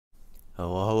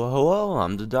Hello, hello, hello,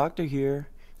 I'm the doctor here.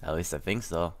 At least I think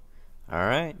so.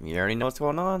 Alright, you already know what's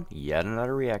going on. Yet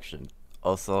another reaction.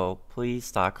 Also, please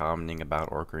stop commenting about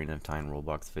Ocarina of Time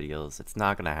Roblox videos. It's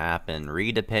not gonna happen.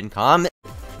 Read the pinned comment.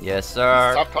 Yes,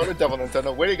 sir. Stop calling the devil,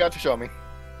 Nintendo. What do you got to show me?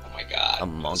 Oh my god.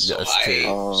 Among so Us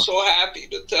hyped. 2. So happy,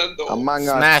 Nintendo. Among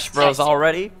Us. Smash Bros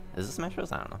already? Is it Smash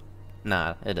Bros? I don't know.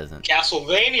 Nah, it isn't.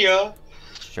 Castlevania.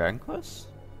 Dragon Quest?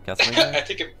 I Castlevania?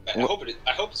 think it. I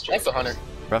hope it's Monster Hunter.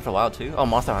 Breath of the Wild 2? Oh,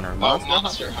 Monster Hunter. Oh,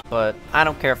 Monster. But I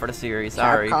don't care for the series,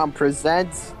 sorry. Capcom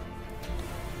presents.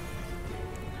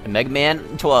 Mega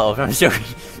Man 12, I'm joking.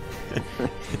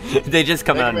 They just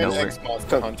come out of Mega Man nowhere. X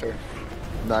Monster Hunter.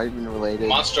 Not even related.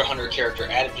 Monster Hunter character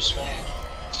added to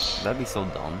Smash. That'd be so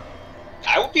dumb.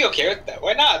 I would be okay with that.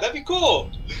 Why not? That'd be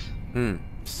cool.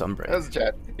 Sunbreak. That's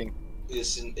chat.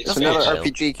 It's It's another chill.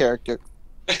 RPG character.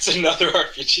 It's another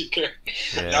RPG character.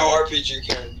 Yeah. No RPG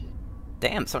character.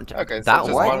 Damn, son. Okay, so that it's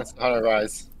just one. Monster Hunter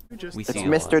Rise. We It's see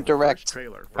Mr. Direct.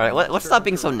 Alright, let's stop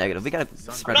being so negative. We gotta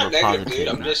spread I'm more not negative, dude.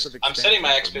 positivity. I'm setting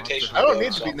my expectations. I don't low, need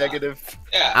to so be I'm not. negative.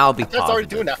 Yeah. I'll be That's already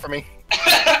doing positive.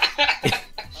 that for me.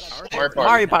 Mario Party.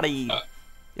 Mario Party.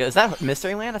 Yeah, is that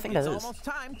Mystery Land? I think that is. Almost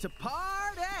time to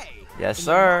party! Yes, In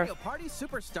the sir. Mario Party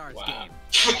Superstars Wow. game,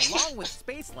 along with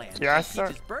Spaceland, Yes, sir.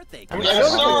 Peach's birthday I mean, cake. I know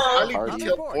Yes, there's sir. highly Party.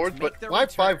 detailed boards, but why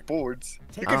 5 boards?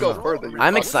 You I could don't go know. further. you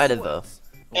I'm fucker. excited though.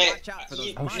 Eh, Watch out for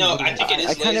those no, Mario I think it is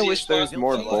I kinda lazy wish as there was fuck.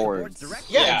 more You'll boards.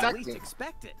 directly Yeah, where you exactly. least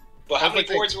expect it. But how many That's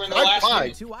what boards were in the I'd last buy.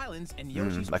 one? 2 islands and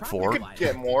Yoshi's like Private four? You could Island.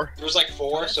 get more. There was like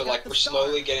 4, so like we're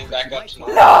slowly getting back up to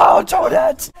normal. No,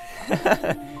 Toadette!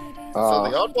 So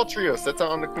the Oddball Trio sets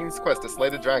out on the Queen's quest to slay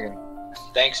the dragon.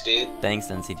 Thanks, dude. Thanks,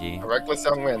 NCG. A reckless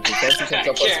young man who fancies I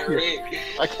himself can't as read.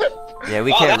 I can't. Yeah,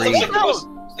 we Oh, can't that looks read. like the most,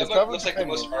 It's that covered looks like the in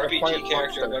most a quiet RPG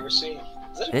character I've monster. ever seen.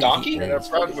 Is that a It- donkey? it- And a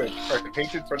proud witch, her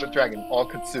hatred for the dragon, all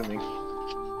consuming.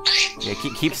 Yeah,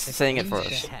 keep saying it for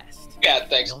us. Yeah,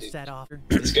 thanks, You'll dude. set off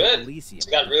It's good. It's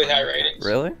got really high ratings.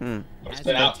 Really? It's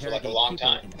been out for like a long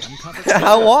time.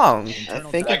 How long? I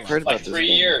think I've heard Like about this 3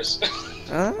 game. years. It's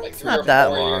Like 3 or not that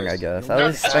 4 long, years. I guess. No, I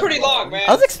was That's expecting, pretty long, man.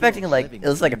 I was expecting like it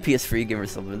was like a PS3 game or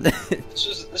something.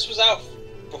 This was out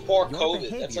before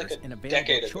COVID. That's like a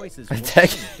decade ago. A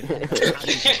decade.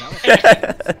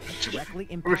 Directly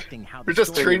impacting how We're the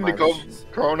just story treating the evolves.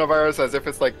 coronavirus as if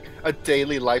it's like a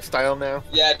daily lifestyle now.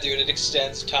 Yeah, dude, it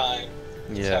extends time.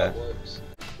 That's how Yeah. it works.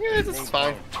 Yeah, this is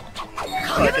fine.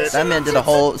 Like it. That man did a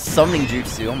whole summoning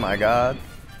jutsu. Oh my god.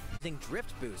 Using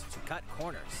drift boost to cut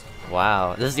corners.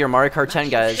 Wow. This is your Mario Kart 10,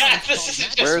 guys. Yeah, this is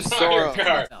just Where's Mario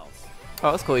Sora? Kart.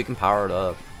 Oh, that's cool. You can power it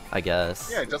up, I guess.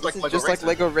 Yeah, just like This is Lego just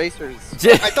like Racers. Lego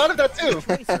Racers. I thought of that too.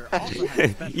 Racer also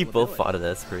has special You both abilities. thought of that.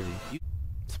 That's crazy.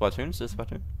 Splatoon? Is this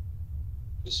Splatoon?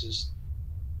 This is.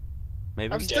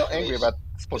 Maybe? I'm still angry about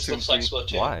This Splatoon looks like 3.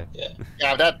 Splatoon. Why? Yeah.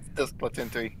 Yeah, that's Splatoon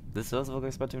 3. This does look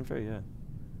like Splatoon 3, yeah.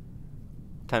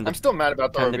 Time to, I'm still mad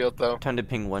about the time to- reveal though. time to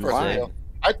ping For Wednesday. real.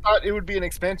 I thought it would be an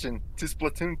expansion to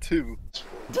Splatoon 2.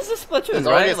 This is Splatoon, It's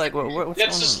right? already- Like, what's Yeah,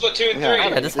 this is going Splatoon 3. Yeah,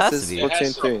 Yeah, this has is to be. It has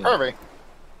Splatoon to- 3. Perfect.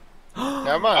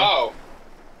 Never mind. Oh,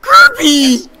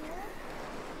 Kirby!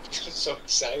 I'm so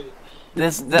excited.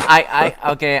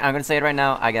 Okay, I'm gonna say it right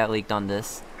now. I got leaked on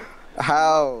this.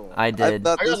 How? I did.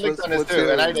 thought I got this was linked on this too,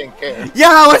 and I Splatoon. didn't care.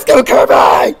 Yeah, let's go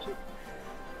Kirby!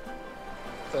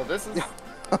 So this is.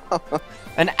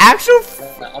 An actual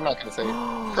I'm not gonna say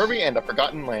it. Kirby and the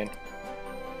Forgotten Land.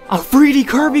 a 3D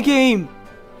Kirby game.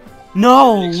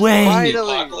 No way!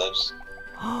 Finally. Apocalypse.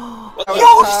 What Yo,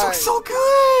 the this looks so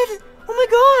good! Oh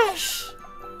my gosh!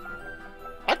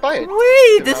 I'd buy it.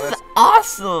 Wait, To be this is honest.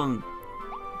 awesome!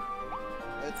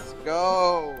 Let's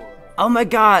go. Oh my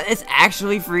god, it's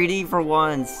actually 3D for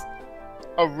once.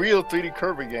 A real 3D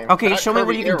Kirby game. Okay, Not show me what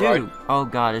Kirby you can Air do. Oh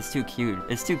god, it's too cute.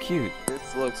 It's too cute.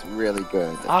 This looks really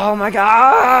good. Oh my Ride.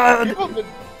 god! People have been-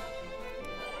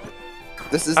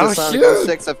 This is the Oh, Sonic shoot.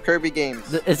 06 of Kirby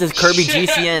games. This is Kirby Shit.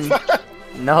 GCN.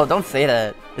 No, don't say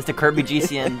that. It's the Kirby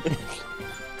GCN.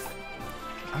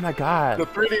 Oh my The god.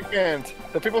 3D fans,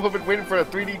 the people who've been waiting for a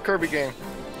 3D Kirby game,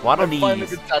 Waddle have finally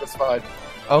Dees. been satisfied.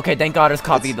 Okay, thank god there's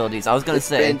copy It's- abilities. I was gonna It's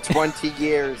say been 20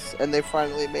 years, and they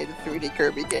finally made a 3D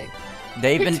Kirby game.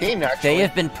 they've 15 been actually. they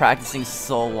have been practicing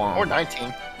so long. Or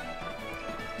 19.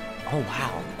 Oh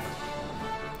wow.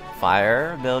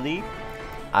 Fire ability.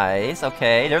 Ice,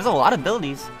 okay. There's a lot of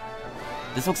abilities.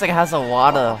 This looks like it has a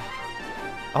lot of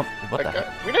Oh, what the Like,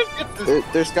 heck? we didn't get this.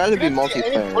 There's got to we be didn't see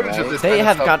any multiplayer, footage of right? this They kind of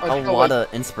have stuff got a until, lot like,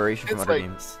 of inspiration from it's other like-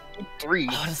 games. 3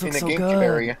 Oh, this in looks the so GameCube good.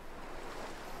 area.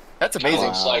 That's Kinda amazing.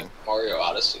 looks like Mario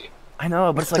Odyssey. I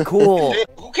know, but it's like cool.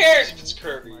 Who cares if it's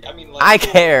Kirby? I mean, like. I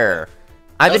care.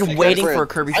 I've That's been the waiting difference. for a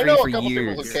Kirby I 3 know for a couple people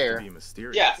who years.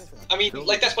 care. Yeah, I mean,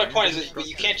 like that's my point. Is that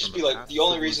you can't just be like the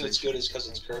only reason it's good is because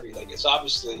it's Kirby. Like it's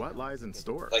obviously What lies in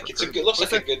store? like it's a good. Looks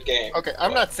like a good game. Okay,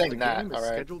 I'm not saying The that. game is All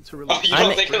right. scheduled to Oh, release. you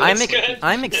don't think it looks good?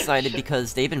 I'm excited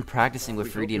because they've been practicing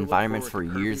with 3D environments for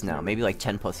years now, maybe like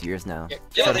 10 plus years now. Yeah,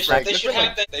 So they the should, fact- they should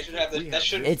have that. They should have that. That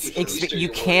should. It's be released through you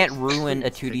your can't words. ruin a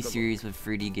 2D series with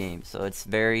 3D games, so it's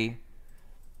very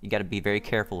you got to be very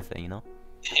careful with it, you know.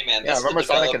 Hey man, Yeah, that's remember the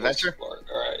Sonic developer's Adventure? part.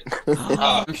 All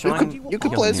right. I'm showing You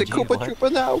can play as a Koopa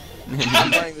Troopa now.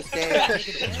 I'm playing this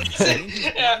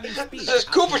game. Yeah, there's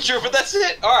Koopa Trooper. That's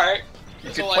it. All right. You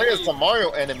That's can all I play as need. the Mario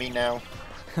enemy now.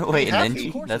 Wait,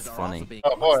 happy. Ninja? That's funny.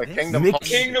 Oh boy, Kingdom Mickey. Hearts.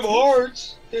 Kingdom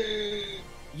Hearts.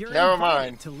 Never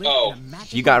mind. Oh.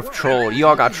 You got trolled. You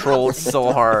all got trolled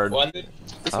so hard. What?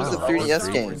 This was a Oh.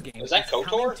 3DS game. Is that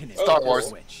KOTOR? Star Oh, Wars.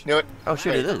 cool. Knew it. Oh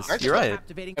shit, it is. You're right.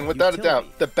 And without a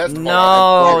doubt, the best. No,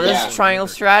 part. this Yeah. is triangle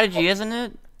strategy, isn't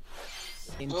it?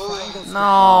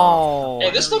 No.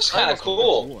 Hey, this looks kind of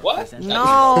cool. What?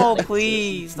 No,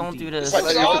 please don't do this.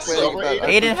 This is awesome.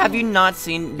 Aiden, have you not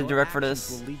seen the direct for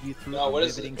this? No, what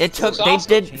is it? It took. looks They awesome.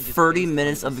 did 30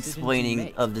 minutes of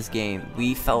explaining of this game.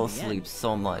 We fell asleep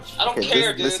so much. I don't Okay,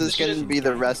 care, this dude. is going to be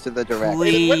the rest of the direct.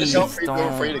 Please Don't be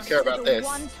don't. for you to care about this.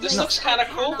 This looks kind of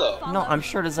cool though. No, I'm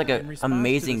sure it's like an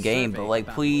amazing game, but like,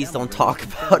 please don't talk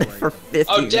about it for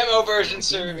 50 Oh, minutes. demo version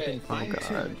survey. Oh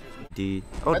god. D.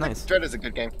 Oh, I think nice. Dread is a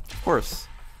good game. Of course.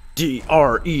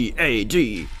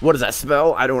 D-R-E-A-D. What does that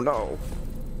spell? I don't know.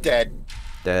 Dead.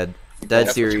 Dead. Dead That's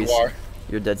what series. you are.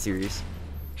 You're dead series.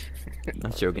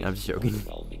 I'm joking. I'm just joking.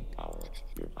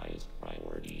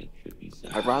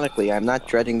 Ironically, I'm not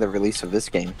dreading the release of this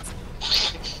game.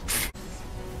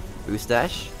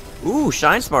 Boostash? Ooh,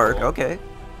 Shine Spark. Okay.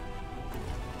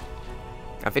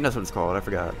 I think that's what it's called. I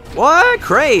forgot. What?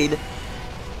 Kraid?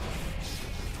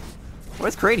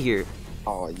 What's Kraid here?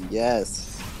 Oh,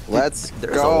 yes. Let's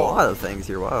There's go. a lot of things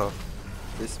here. Wow.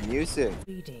 This music.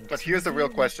 But here's the real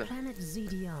question.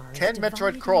 Can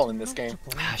Metroid crawl in this game?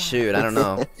 Shoot, I don't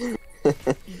know.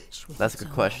 That's a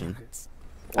good question.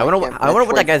 I Why wonder. can't I wonder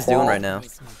what that Metroid guy's doing crawl? right now.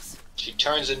 She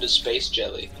turns into space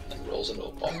jelly and rolls into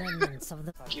a ball.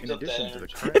 Keep In up that addition to the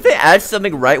energy. current If they add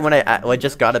something right when I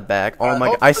just got it back, oh my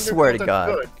god! I swear to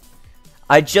God,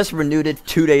 I just renewed it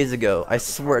 2 days ago. I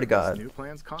swear to God. new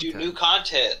plans Do content. new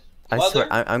content. I swear.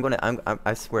 Mother.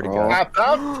 I swear to Oh. God.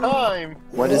 About time.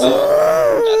 What is it?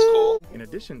 That's cool. In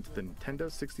addition to the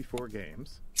Nintendo 64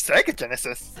 games, Sega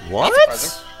Genesis. What?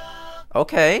 surprising.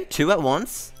 Okay, 2 at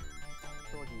once.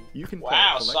 you can Wow, play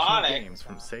a collection Sonic. of games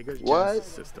from Sega's What?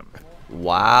 Genesis system.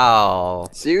 Wow.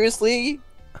 Seriously?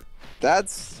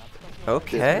 That's...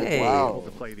 Okay. Wow.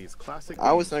 To play these classic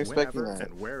I wasn't games expecting whenever that.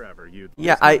 and wherever you.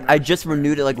 Yeah, I just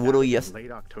renewed it like literally yesterday.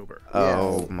 Late October.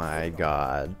 Oh my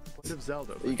God. Of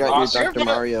Zelda. You got your Sure, Dr. but-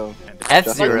 Mario. and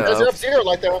F-Zero. There's F-Zero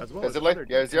like that. as well There's as it like other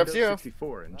there's Nintendo F-Zero.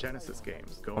 64 and Genesis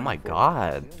games. Oh going my forward.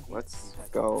 God. Let's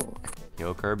go.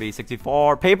 Yo, Kirby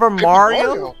 64. Paper Mario.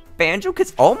 Mario. Banjo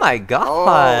Kids. Oh my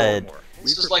God. More.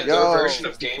 This We is like prepared their the version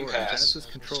of Game 64 and Pass. Genesis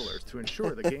controllers to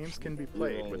ensure the games can be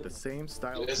played with the same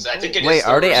style. It of is- I think it Wait, is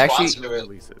are the they actually- response to it.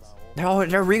 releases. No,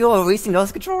 they're releasing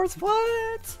those controllers.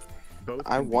 What? Both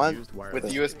I can be want used With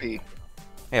wirelessly. USB.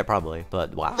 Yeah, probably.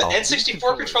 But wow. The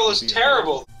N64 controller is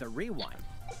terrible. The rewind,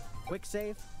 quick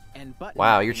save, and button.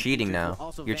 Wow, you're mashing cheating features now. will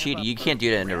also You're vamp cheating. up You can't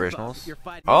do that in the ramp up originals. your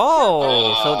fighting.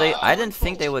 Oh, so they. I didn't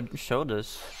think they would show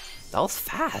this. That was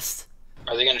fast.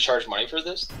 Are they gonna charge money for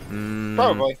this?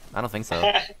 Probably. I don't think so.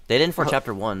 They didn't for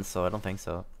chapter 1, so I don't think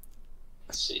so.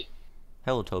 Let's see.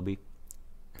 Hello, Toby.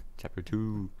 Chapter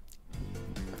 2.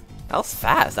 That was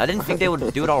fast. I didn't think they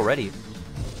would do it already.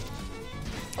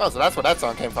 Oh, so that's where that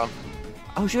song came from.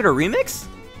 Oh, shoot, a remix?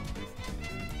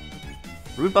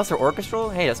 Root Buster Orchestral?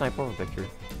 Hey, that's my profile picture.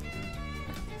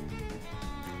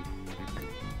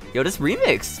 Yo, this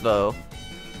remix, though.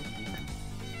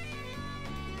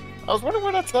 I was wondering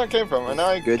where that song came from, and now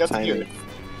I Good get to hear timing. it.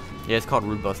 Yeah, it's called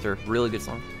Root Buster. Really good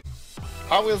song.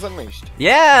 Hot Wheels Unleashed.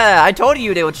 Yeah, I told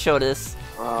you they would show this.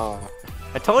 Oh,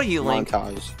 I told you, Link.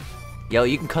 montage. Yo,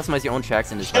 you can customize your own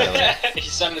tracks in this, by the way.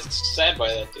 He's sad by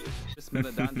that, dude.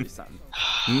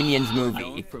 Minions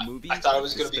movie. I thought it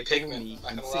was gonna be Pikmin.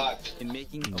 Not gonna lie.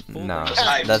 No,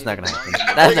 hyped. that's not gonna happen.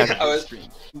 That's not I gonna was.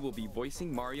 Who will be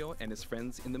voicing Mario and his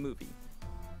friends in the movie?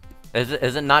 Is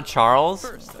it not Charles?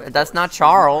 That's not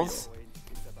Charles.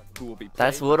 Who will be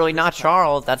That's played literally not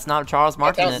Charles. That's not Charles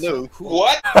That's Martinet. Lou.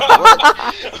 What?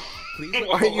 Please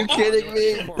Are you kidding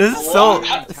me? This is so...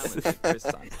 talented Chris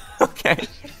Sun. Okay.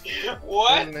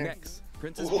 What? Next,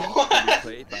 Princess What? Peach will be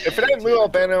played by If it ain't Lou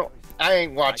Albano, I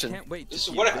ain't I watching. can't wait to This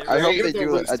is see what their- I hope You're they the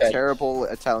do loose a head. terrible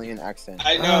Italian accent.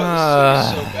 I know, this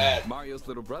is so bad. Mario's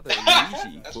little brother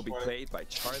Luigi That's will be funny. played by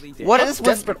Charlie Day. What is with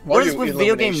Desperate what is Mario with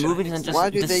video game Illumination. movies and just Why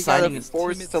do they deciding? gotta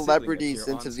force timid celebrities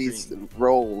sibling into appear on these screen.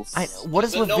 roles? What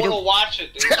is So with no one video? will watch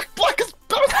it, dude. Black is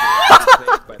better.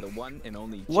 Played by the one and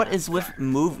only What Jack is with Black.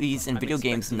 movies and I'm video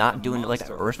games expecting not a doing like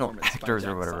monster original performance by actors or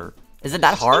Jack's whatever? son. Is it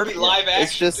that It's gonna hard? be live It's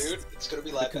action, just- dude. It's gonna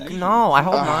be live action. No, I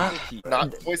hope Uh, not.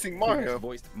 Not voicing Who has Mario.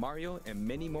 voiced Mario and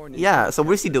many more Yeah, Nintendo so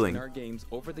what's he characters doing? in our games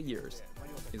over the years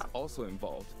is also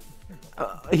involved.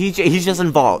 He's just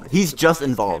involved. He's just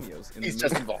involved. Cameos in He's the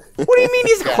just movie. involved. What do you mean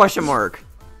he's a Yeah. question mark?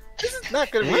 This is not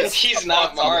gonna be. He's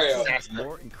not Mario.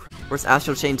 More incredible. Where's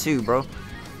Astral Chain 2, bro?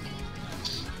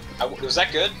 Was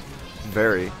that good?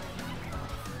 Very.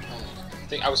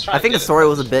 I was trying. I think to the get story it,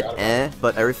 was a bit forgot about it.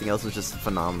 but everything else was just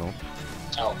phenomenal.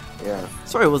 Oh, Yeah.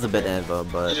 Story was a bit though, you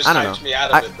but just I don't hyped know. me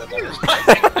out I- of it. Then.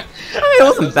 I mean, it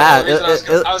wasn't bad. The only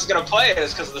reason It- I was gonna play it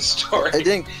is because of the story. It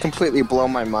didn't completely blow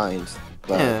my mind,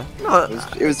 but yeah, no,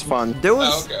 it was fun. there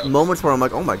was Oh, okay. moments where I'm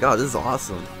like, oh my god, this is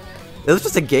awesome. It was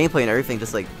just a gameplay and everything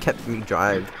just like kept me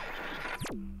drive.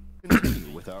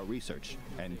 Continue with our research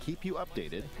and keep you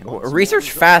updated. once more Research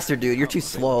results faster, dude. You're come too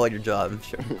available. slow at your job. I'm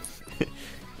sure.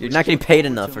 You're not getting paid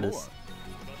enough for this.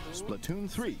 Splatoon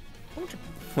 3.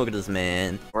 Look at this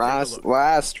man.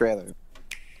 Last trailer.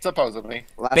 Supposedly.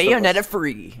 Last of Bayonetta Us.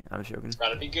 free. I'm joking. It's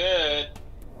gotta be good.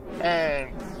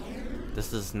 And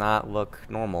This does not look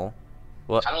normal.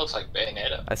 What? Kind of looks like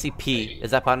Bayonetta. I see P. Maybe.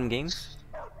 Is that Platinum Games?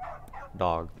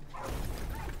 Dog.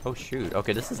 Oh shoot.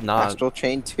 Okay, this is not. Astral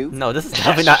Chain 2? No, this is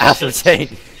definitely not Astral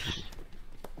Chain.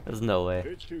 There's no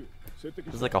way.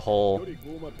 There's like a whole.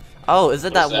 Oh, is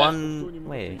it What is that that? one?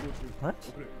 Wait. What?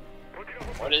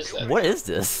 What is that? What is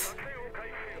this?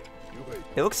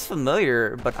 It looks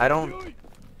familiar, but I don't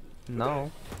know.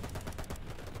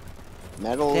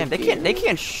 Metal Damn, they Gear?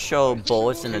 can't show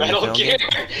bullets in a Metal Nintendo Gear.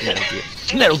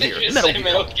 game. Metal Gear. Did you Metal say Gear.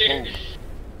 Metal Gear.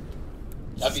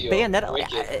 That'd be Bayonetta.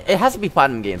 wicked. It has to be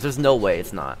Platinum Games. There's no way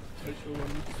it's not.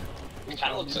 It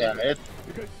kind of looks yeah, like.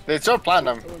 they showed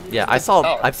platinum. Yeah, I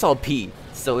saw P,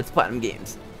 so it's Platinum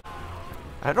Games.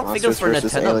 I don't think it was for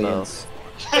Monsters vs. Nintendo Aliens.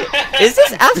 though. Is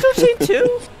this Astral Chain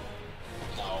 2?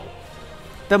 No.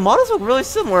 The models look really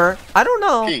similar. I don't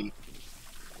know. P.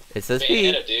 It says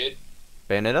P. Bayonetta, dude.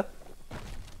 Bayonetta?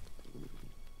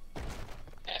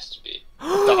 Has to be.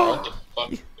 Dog.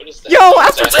 Fuck. What is that? Yo,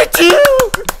 What is Astral that? Chain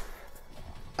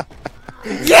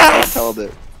 2! Yes! Held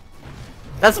it.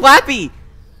 That's Lappy!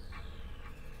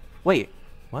 Wait,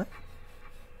 what?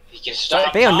 He can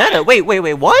stop. Bayonetta? time. Wait,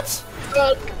 what?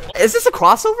 Is this a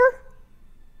crossover?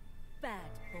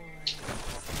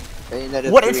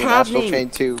 Bayonetta What 3 is and Astral happening? Chain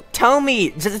 2. Tell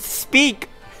me, just speak.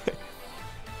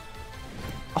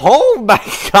 Oh my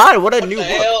god, what a What new the look.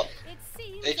 hell?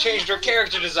 They changed her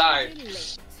character design.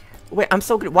 Wait, I'm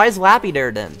so good. Why is Lappy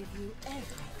there then?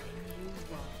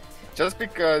 Just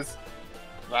because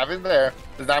Lavin's there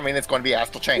does not mean it's going to be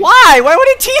Astral Chain. Why? Why would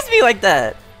he tease me like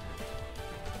that?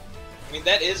 I mean,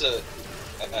 that is a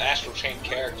Astral Chain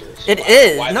character. So It why-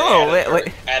 is. why they No, added wait, her-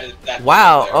 wait. Added that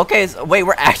Wow, there. okay, so, wait,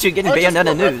 we're actually getting I just Bayonetta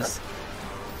love that. news.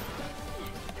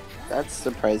 That's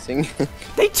surprising.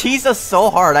 They tease us so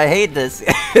hard, I hate this.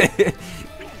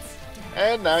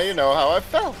 And now you know how I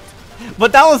felt.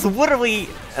 But that was literally...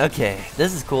 Okay,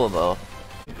 this is cool though.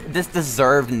 This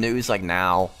deserved news like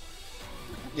now.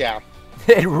 Yeah.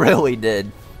 It really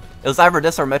did. It was either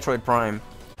this or Metroid Prime.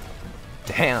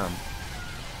 Damn.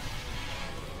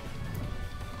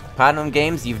 Platinum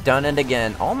Games, you've done it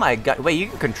again. Oh my god. Wait, you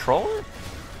can control it?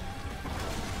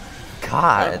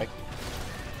 God.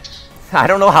 I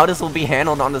don't know how this will be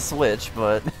handled on the Switch,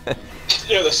 but...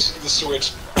 Yeah, the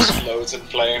Switch explodes in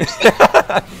flames.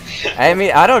 I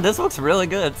mean, I don't. This looks really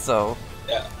good. So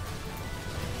Yeah.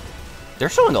 they're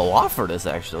showing a lot for this,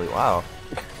 actually. Wow.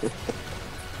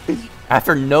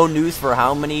 After no news for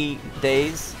how many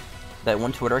days? That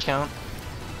one Twitter account.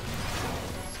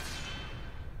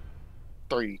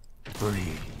 3. 3.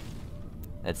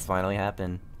 It's finally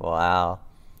happened. Wow.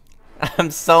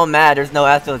 I'm so mad. There's no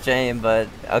Astral Chain, but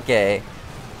okay.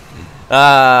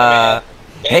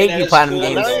 Hate you, Bayonetta's Platinum cool,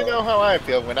 Games. Now you though. know how I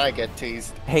feel when I get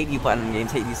teased. Hate you, Platinum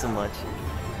Games. Hate you so much.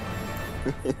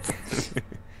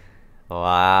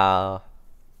 Wow.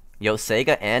 Yo,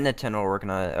 Sega and Nintendo are working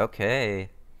on it. Okay.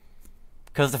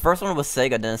 Because the first one was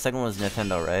Sega, then the second one was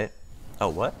Nintendo, right? Oh,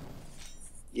 what?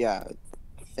 Yeah,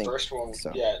 I think First one,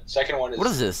 so. yeah. Second one is. What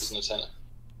is this? Nintendo.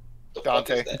 The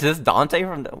Dante. Fuck is that? This Dante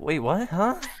from the... Wait, what?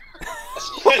 Huh?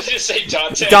 What did you say,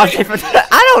 Dante? Dante from the...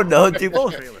 I don't know, dude. What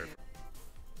was- That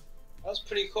was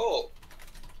pretty cool.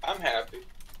 I'm happy.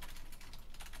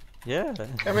 Yeah.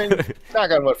 I mean, not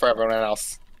gonna vote for everyone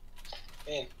else.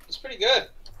 Man, it's pretty good.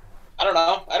 I don't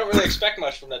know. I don't really expect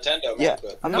much from Nintendo, man. Yeah,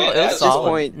 But, I'm No, not, it was at this solid.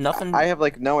 point, Nothing- I have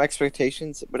like no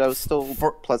expectations, but I was still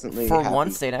pleasantly For happy.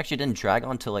 once, it actually didn't drag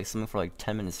on to like something for like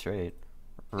 10 minutes straight.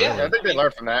 Yeah, Yeah, I think they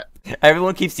learned from that.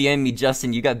 Everyone keeps DMing me,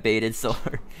 Justin, you got baited, so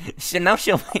now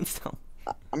she'll make some.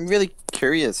 I'm really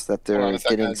curious that Hold on they're a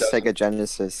second, getting it doesn't. Sega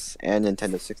Genesis and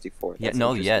Nintendo 64. Yeah, That's no,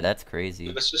 interesting. yeah, that's crazy.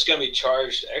 it's just gonna be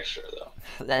charged extra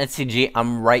though. NCG,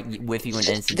 I'm right with you in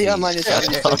NCG. The online is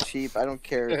already so cheap. I don't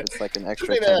care if it's like an extra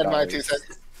Just need to add my 2 $10.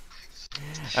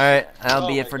 cents. Alright, that'll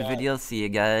be Oh it for the my God. video. See you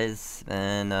guys,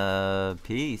 and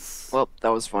peace. Well, that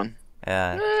was fun.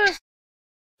 Yeah.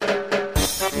 Eh.